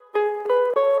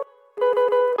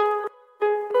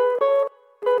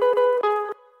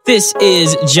This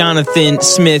is Jonathan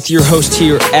Smith, your host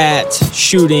here at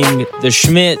Shooting the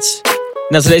Schmitz.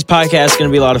 Now, today's podcast is going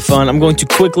to be a lot of fun. I'm going to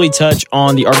quickly touch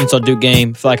on the Arkansas-Duke game.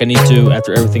 I feel like I need to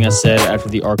after everything I said after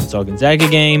the Arkansas-Gonzaga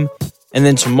game. And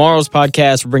then tomorrow's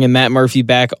podcast, we're bringing Matt Murphy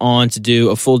back on to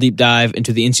do a full deep dive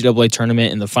into the NCAA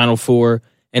tournament and the Final Four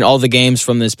and all the games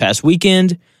from this past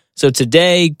weekend. So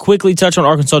today, quickly touch on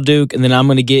Arkansas-Duke, and then I'm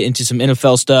going to get into some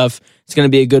NFL stuff. It's going to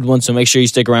be a good one, so make sure you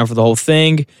stick around for the whole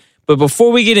thing. But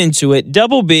before we get into it,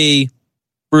 Double B,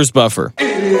 Bruce Buffer.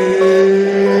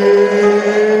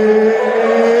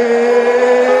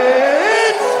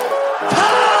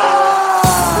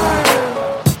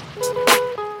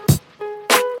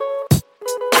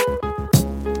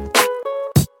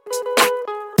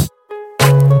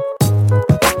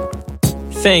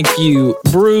 Thank you,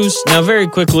 Bruce. Now, very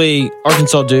quickly,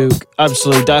 Arkansas-Duke.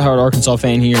 Obviously, diehard Arkansas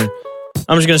fan here.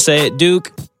 I'm just going to say it.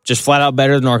 Duke, just flat out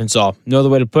better than Arkansas. No other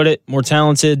way to put it. More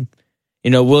talented. You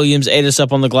know, Williams ate us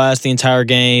up on the glass the entire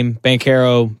game.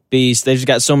 Banchero, Beast. They've just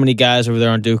got so many guys over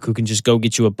there on Duke who can just go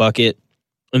get you a bucket.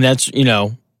 And that's, you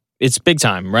know, it's big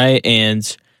time, right? And,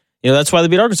 you know, that's why they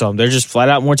beat Arkansas. They're just flat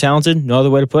out more talented. No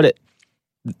other way to put it.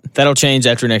 That'll change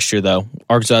after next year, though.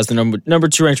 Arkansas is the number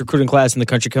 2 ranked recruiting class in the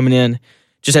country coming in.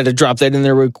 Just had to drop that in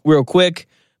there real quick.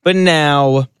 But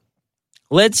now,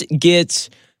 let's get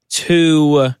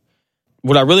to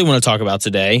what I really want to talk about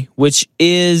today, which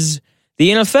is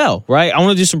the NFL, right? I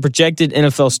want to do some projected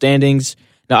NFL standings.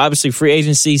 Now, obviously, free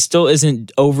agency still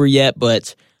isn't over yet,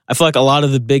 but I feel like a lot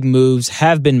of the big moves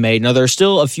have been made. Now, there are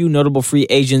still a few notable free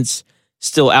agents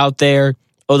still out there.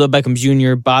 Odell Beckham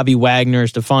Jr., Bobby Wagner,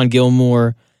 Stephon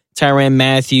Gilmore, Tyrann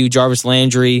Mathieu, Jarvis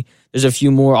Landry. There's a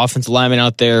few more offensive linemen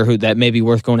out there that may be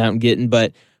worth going out and getting.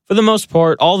 But for the most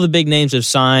part, all the big names have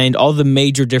signed. All the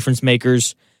major difference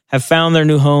makers have found their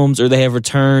new homes or they have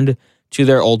returned to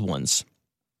their old ones.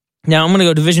 Now, I'm going to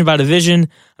go division by division.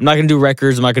 I'm not going to do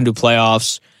records. I'm not going to do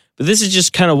playoffs. But this is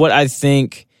just kind of what I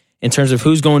think in terms of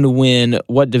who's going to win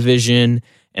what division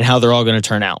and how they're all going to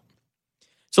turn out.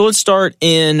 So let's start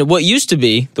in what used to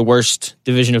be the worst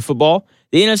division of football,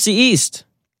 the NFC East.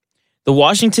 The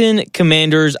Washington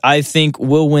Commanders, I think,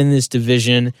 will win this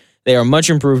division. They are much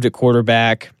improved at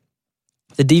quarterback.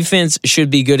 The defense should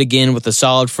be good again with a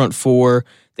solid front four.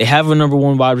 They have a number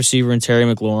 1 wide receiver in Terry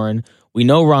McLaurin. We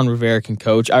know Ron Rivera can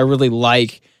coach. I really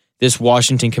like this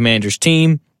Washington Commanders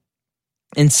team.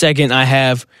 And second, I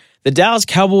have the Dallas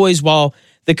Cowboys. While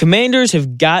the Commanders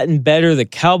have gotten better, the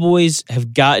Cowboys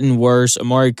have gotten worse.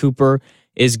 Amari Cooper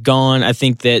is gone. I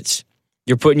think that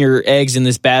you're putting your eggs in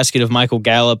this basket of Michael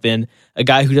Gallup and a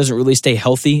guy who doesn't really stay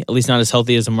healthy, at least not as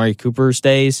healthy as Amari Cooper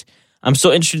stays. I'm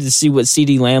still interested to see what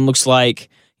CeeDee Lamb looks like,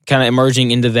 kind of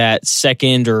emerging into that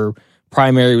second or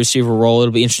primary receiver role.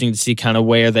 It'll be interesting to see kind of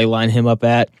where they line him up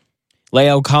at.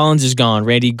 La'el Collins is gone.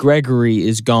 Randy Gregory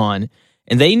is gone.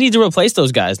 And they need to replace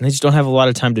those guys, and they just don't have a lot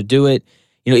of time to do it.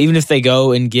 You know, even if they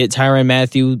go and get Tyrann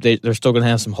Mathieu, they're still going to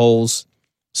have some holes.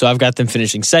 So I've got them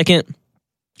finishing second.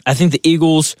 I think the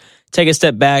Eagles take a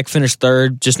step back, finish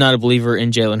third, just not a believer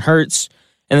in Jalen Hurts.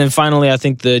 And then finally, I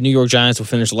think the New York Giants will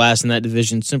finish last in that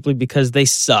division simply because they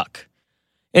suck.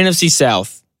 NFC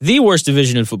South, the worst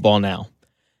division in football now.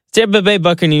 Tampa Bay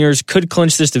Buccaneers could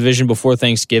clinch this division before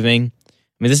Thanksgiving. I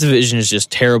mean, this division is just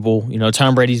terrible. You know,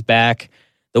 Tom Brady's back.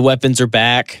 The weapons are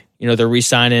back. You know, they're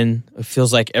re-signing, it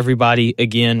feels like everybody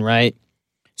again, right?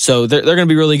 So they're going to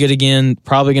be really good again,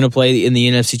 probably going to play in the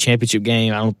NFC Championship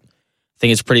game. I don't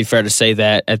think it's pretty fair to say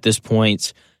that at this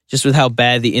point, just with how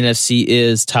bad the NFC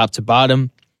is top to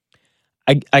bottom.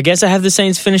 I guess I have the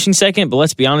Saints finishing second, but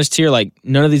let's be honest here, like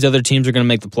none of these other teams are going to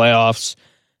make the playoffs.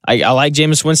 I like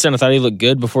Jameis Winston. I thought he looked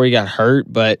good before he got hurt,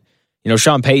 but you know,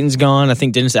 Sean Payton's gone. I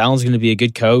think Dennis Allen's going to be a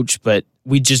good coach, but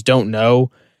we just don't know.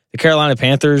 The Carolina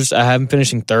Panthers, I have them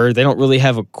finishing third. They don't really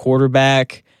have a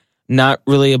quarterback. Not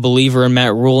really a believer in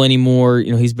Matt Rule anymore.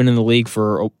 You know, he's been in the league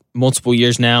for multiple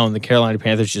years now, and the Carolina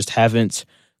Panthers just haven't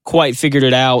quite figured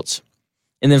it out.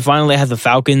 And then finally, I have the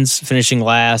Falcons finishing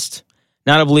last.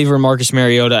 Not a believer in Marcus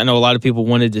Mariota. I know a lot of people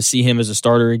wanted to see him as a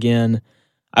starter again.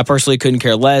 I personally couldn't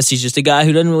care less. He's just a guy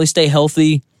who doesn't really stay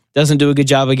healthy, doesn't do a good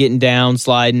job of getting down,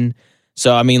 sliding.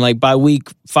 So, I mean, like by week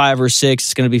 5 or 6,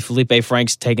 it's going to be Felipe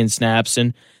Franks taking snaps,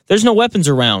 and there's no weapons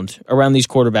around these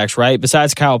quarterbacks, right?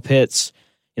 Besides Kyle Pitts,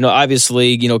 you know,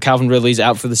 obviously, you know, Calvin Ridley's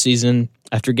out for the season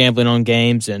after gambling on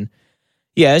games, and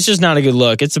yeah, it's just not a good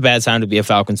look. It's a bad time to be a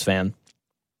Falcons fan.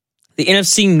 The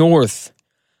NFC North,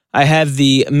 I have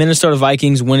the Minnesota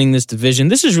Vikings winning this division.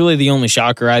 This is really the only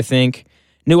shocker, I think.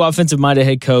 New offensive-minded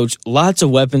head coach, lots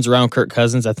of weapons around Kirk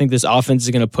Cousins. I think this offense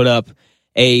is going to put up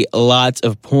a lot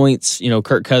of points. You know,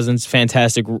 Kirk Cousins,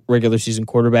 fantastic regular season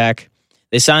quarterback.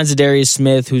 They signed Zadarius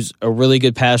Smith, who's a really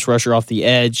good pass rusher off the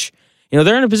edge.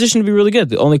 They're in a position to be really good.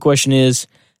 The only question is,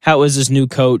 how is this new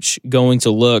coach going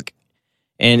to look?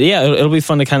 And yeah, it'll be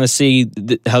fun to kind of see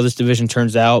how this division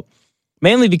turns out.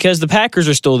 Mainly because the Packers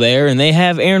are still there and they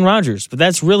have Aaron Rodgers, but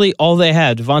that's really all they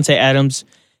have. Devontae Adams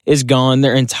is gone.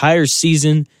 Their entire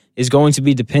season is going to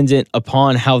be dependent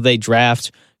upon how they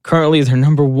draft. Currently, their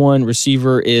number one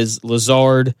receiver is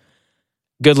Lazard.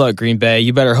 Good luck, Green Bay.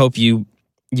 You better hope you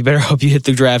hit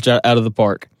the draft out of the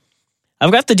park.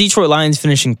 I've got the Detroit Lions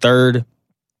finishing third.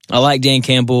 I like Dan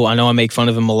Campbell. I know I make fun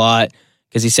of him a lot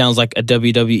because he sounds like a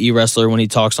WWE wrestler when he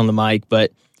talks on the mic,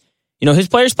 but his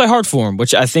players play hard for him,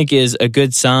 which I think is a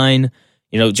good sign.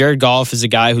 Jared Goff is a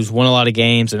guy who's won a lot of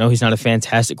games. I know he's not a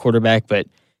fantastic quarterback, but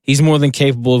he's more than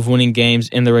capable of winning games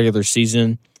in the regular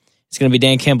season. It's going to be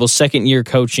Dan Campbell's second year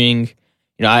coaching.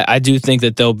 I do think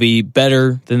that they'll be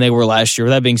better than they were last year.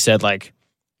 With that being said,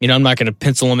 I'm not going to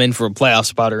pencil them in for a playoff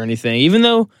spot or anything, even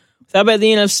though how bad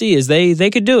the NFC is, they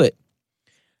could do it.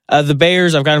 The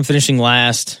Bears, I've got them finishing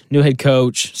last. New head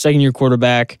coach, second-year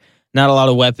quarterback, not a lot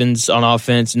of weapons on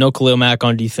offense, no Khalil Mack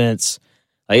on defense.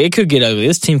 It could get ugly.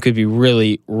 This team could be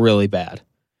really, really bad.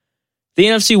 The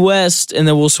NFC West, and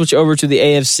then we'll switch over to the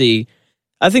AFC.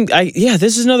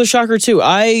 This is another shocker too.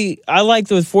 I like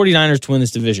the 49ers to win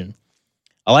this division.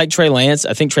 I like Trey Lance.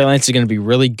 I think Trey Lance is going to be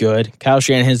really good. Kyle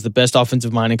Shanahan's the best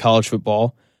offensive mind in college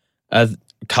football. He's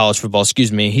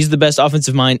the best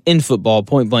offensive mind in football,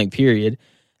 point blank, period.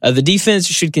 The defense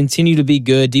should continue to be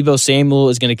good. Deebo Samuel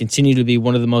is going to continue to be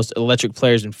one of the most electric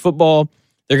players in football.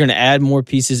 They're going to add more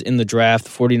pieces in the draft. The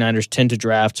 49ers tend to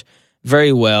draft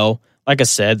very well. Like I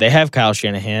said, they have Kyle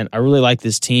Shanahan. I really like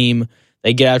this team.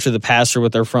 They get after the passer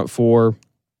with their front four.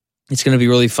 It's going to be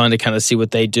really fun to kind of see what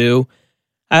they do.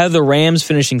 I have the Rams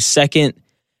finishing second.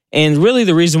 And really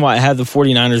the reason why I have the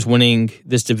 49ers winning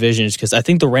this division is because I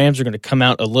think the Rams are going to come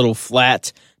out a little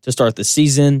flat to start the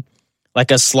season.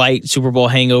 Like a slight Super Bowl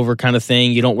hangover kind of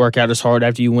thing. You don't work out as hard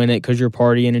after you win it because you're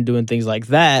partying and doing things like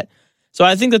that. So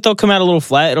I think that they'll come out a little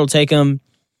flat. It'll take them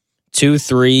 2,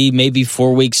 3, maybe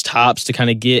 4 weeks tops to kind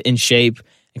of get in shape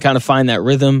and kind of find that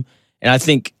rhythm. And I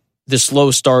think the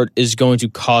slow start is going to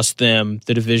cost them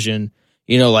the division.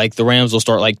 The Rams will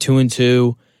start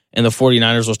 2-2, and the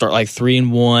 49ers will start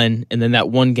 3-1, and then that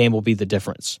one game will be the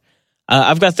difference.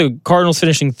 I've got the Cardinals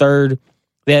finishing third.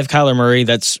 They have Kyler Murray.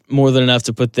 That's more than enough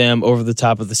to put them over the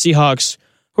top of the Seahawks,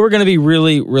 who are going to be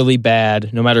really, really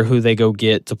bad no matter who they go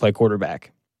get to play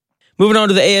quarterback. Moving on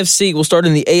to the AFC, we'll start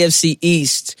in the AFC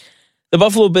East. The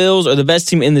Buffalo Bills are the best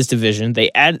team in this division.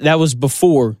 That was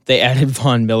before they added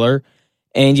Von Miller.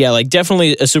 And yeah,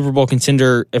 definitely a Super Bowl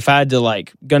contender. If I had to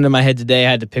gun to my head today, I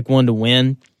had to pick one to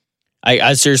win.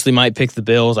 I seriously might pick the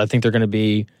Bills. I think they're going to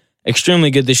be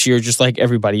extremely good this year, just like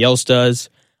everybody else does.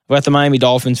 We've got the Miami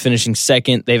Dolphins finishing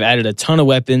second. They've added a ton of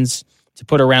weapons to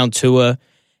put around Tua.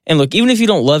 And look, even if you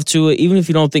don't love Tua, even if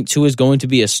you don't think Tua is going to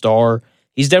be a star,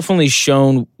 he's definitely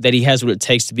shown that he has what it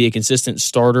takes to be a consistent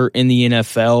starter in the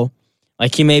NFL.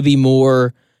 He may be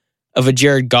more of a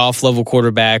Jared Goff level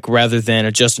quarterback rather than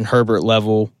a Justin Herbert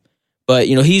level. But,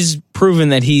 he's proven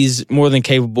that he's more than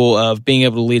capable of being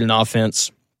able to lead an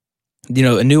offense.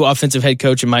 A new offensive head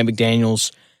coach in Mike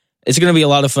McDaniels. It's going to be a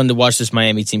lot of fun to watch this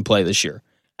Miami team play this year.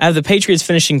 I have the Patriots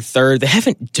finishing third. They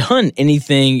haven't done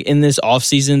anything in this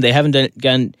offseason. They haven't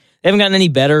gotten any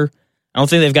better. I don't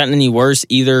think they've gotten any worse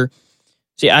either.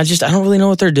 See, I don't really know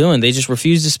what they're doing. They just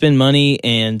refuse to spend money,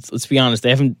 and let's be honest,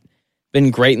 they haven't been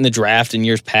great in the draft in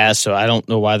years past, so I don't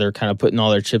know why they're kind of putting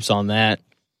all their chips on that.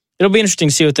 It'll be interesting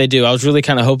to see what they do. I was really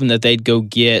kind of hoping that they'd go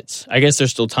get, I guess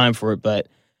there's still time for it, but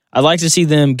I'd like to see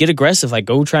them get aggressive,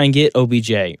 go try and get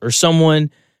OBJ or some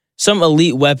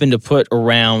elite weapon to put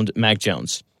around Mac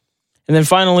Jones. And then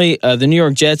finally, the New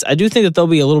York Jets, I do think that they'll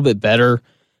be a little bit better,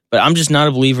 but I'm just not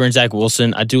a believer in Zach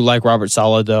Wilson. I do like Robert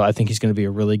Saleh, though. I think he's going to be a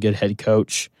really good head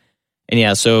coach. And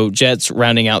yeah, so Jets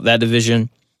rounding out that division.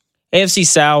 AFC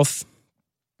South,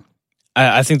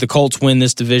 I think the Colts win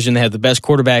this division. They have the best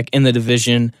quarterback in the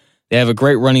division. They have a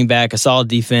great running back, a solid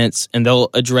defense, and they'll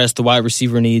address the wide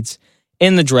receiver needs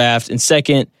in the draft. And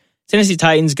second, Tennessee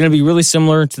Titans, going to be really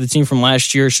similar to the team from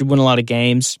last year, should win a lot of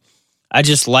games. I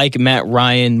just like Matt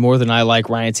Ryan more than I like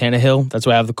Ryan Tannehill. That's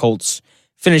why I have the Colts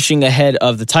finishing ahead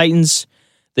of the Titans.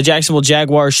 The Jacksonville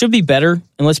Jaguars should be better.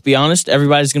 And let's be honest,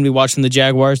 everybody's going to be watching the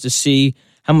Jaguars to see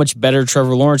how much better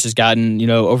Trevor Lawrence has gotten,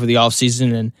 over the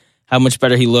offseason and how much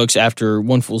better he looks after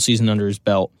one full season under his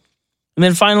belt. And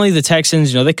then finally, the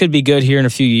Texans, they could be good here in a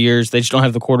few years. They just don't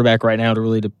have the quarterback right now to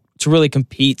really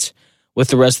compete with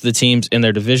the rest of the teams in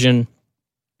their division.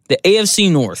 The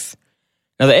AFC North.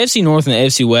 Now, the AFC North and the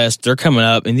AFC West, they're coming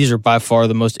up, and these are by far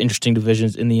the most interesting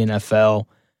divisions in the NFL.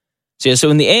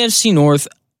 So in the AFC North,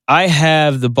 I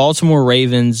have the Baltimore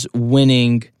Ravens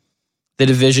winning the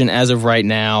division as of right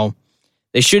now.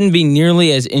 They shouldn't be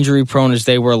nearly as injury-prone as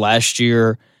they were last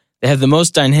year. They have the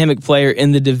most dynamic player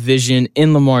in the division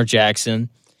in Lamar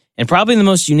Jackson, and probably the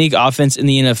most unique offense in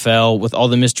the NFL with all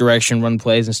the misdirection run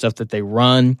plays and stuff that they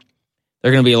run.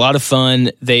 They're going to be a lot of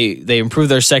fun. They improved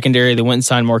their secondary. They went and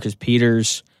signed Marcus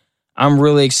Peters. I'm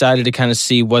really excited to kind of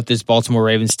see what this Baltimore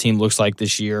Ravens team looks like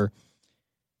this year.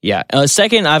 Yeah.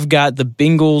 Second, I've got the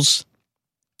Bengals.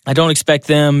 I don't expect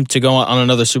them to go on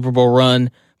another Super Bowl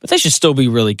run, but they should still be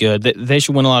really good. They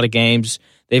should win a lot of games.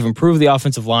 They've improved the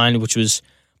offensive line, which was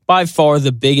by far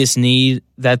the biggest need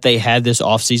that they had this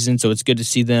offseason, so it's good to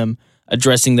see them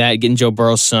addressing that, getting Joe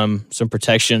Burrow some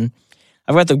protection.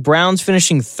 I've got the Browns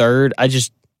finishing third. I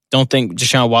just don't think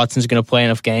Deshaun Watson's going to play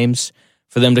enough games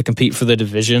for them to compete for the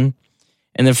division.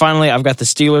 And then finally, I've got the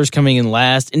Steelers coming in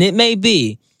last, and it may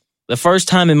be the first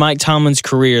time in Mike Tomlin's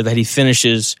career that he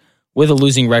finishes with a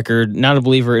losing record. Not a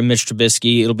believer in Mitch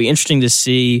Trubisky. It'll be interesting to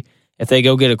see if they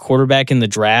go get a quarterback in the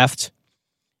draft.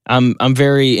 I'm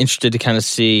very interested to kind of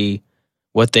see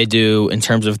what they do in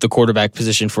terms of the quarterback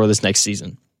position for this next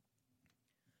season.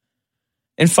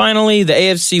 And finally, the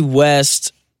AFC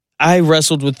West. I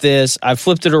wrestled with this. I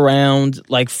flipped it around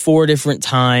like 4 different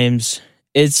times.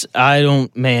 This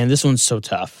one's so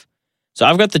tough. So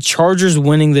I've got the Chargers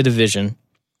winning the division.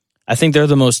 I think they're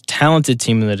the most talented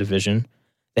team in the division.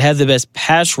 They have the best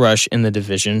pass rush in the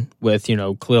division with,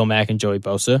 Khalil Mack and Joey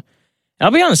Bosa. And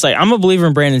I'll be honest, I'm a believer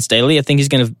in Brandon Staley. I think he's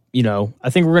going to, I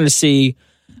think we're going to see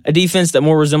a defense that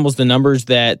more resembles the numbers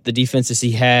that the defenses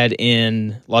he had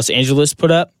in Los Angeles put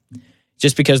up,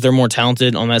 just because they're more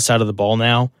talented on that side of the ball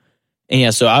now. And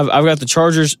yeah, so I've got the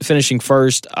Chargers finishing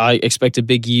first. I expect a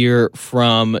big year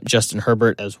from Justin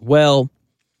Herbert as well.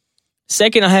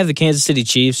 Second, I have the Kansas City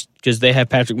Chiefs because they have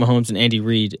Patrick Mahomes and Andy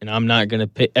Reid, and I'm not going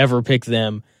to ever pick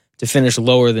them to finish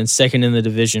lower than second in the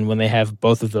division when they have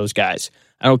both of those guys.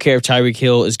 I don't care if Tyreek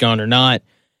Hill is gone or not.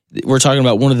 We're talking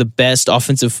about one of the best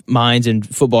offensive minds in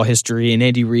football history in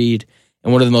Andy Reid,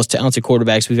 and one of the most talented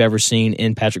quarterbacks we've ever seen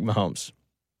in Patrick Mahomes.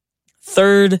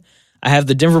 Third, I have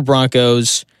the Denver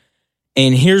Broncos,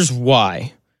 and here's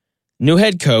why. New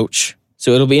head coach,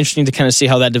 so it'll be interesting to kind of see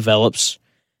how that develops.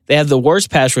 They have the worst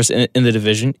pass rush in the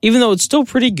division, even though it's still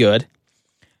pretty good.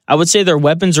 I would say their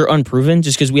weapons are unproven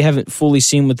just because we haven't fully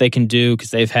seen what they can do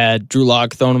because they've had Drew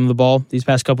Lock throwing them the ball these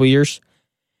past couple of years.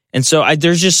 And so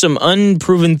there's just some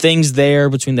unproven things there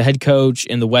between the head coach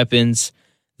and the weapons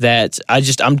that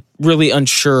I'm really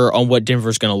unsure on what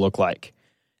Denver's going to look like.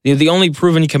 The only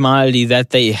proven commodity that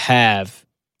they have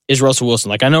is Russell Wilson.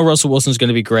 Like, I know Russell Wilson's going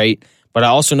to be great, but I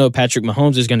also know Patrick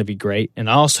Mahomes is going to be great, and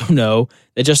I also know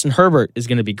that Justin Herbert is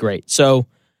going to be great. So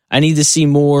I need to see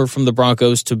more from the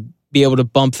Broncos to be able to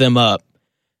bump them up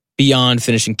beyond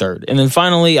finishing third. And then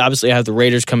finally, obviously, I have the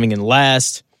Raiders coming in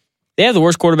last. They have the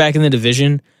worst quarterback in the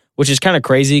division, which is kind of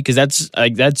crazy because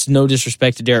that's no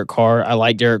disrespect to Derek Carr. I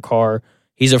like Derek Carr.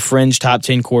 He's a fringe top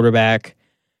 10 quarterback,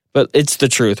 but it's the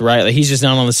truth, right? Like, he's just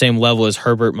not on the same level as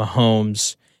Herbert,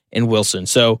 Mahomes, and Wilson.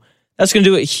 So that's going to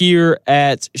do it here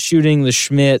at Shooting the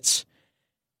Schmidt.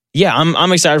 Yeah,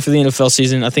 I'm excited for the NFL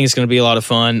season. I think it's going to be a lot of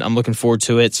fun. I'm looking forward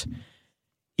to it.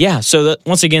 Yeah, so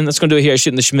once again, that's going to do it here at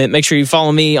Shooting the Schmidt. Make sure you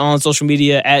follow me on social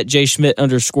media at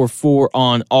jschmidt_4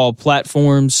 on all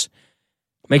platforms.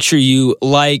 Make sure you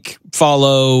like,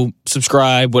 follow,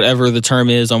 subscribe, whatever the term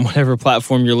is, on whatever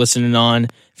platform you're listening on.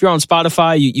 If you're on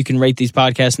Spotify, you can rate these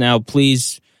podcasts now.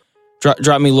 Please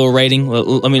drop me a little rating.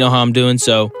 Let me know how I'm doing.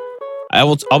 So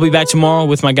I'll be back tomorrow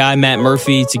with my guy, Matt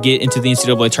Murphy, to get into the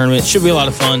NCAA tournament. Should be a lot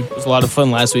of fun. It was a lot of fun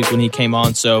last week when he came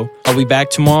on. So I'll be back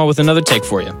tomorrow with another take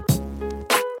for you.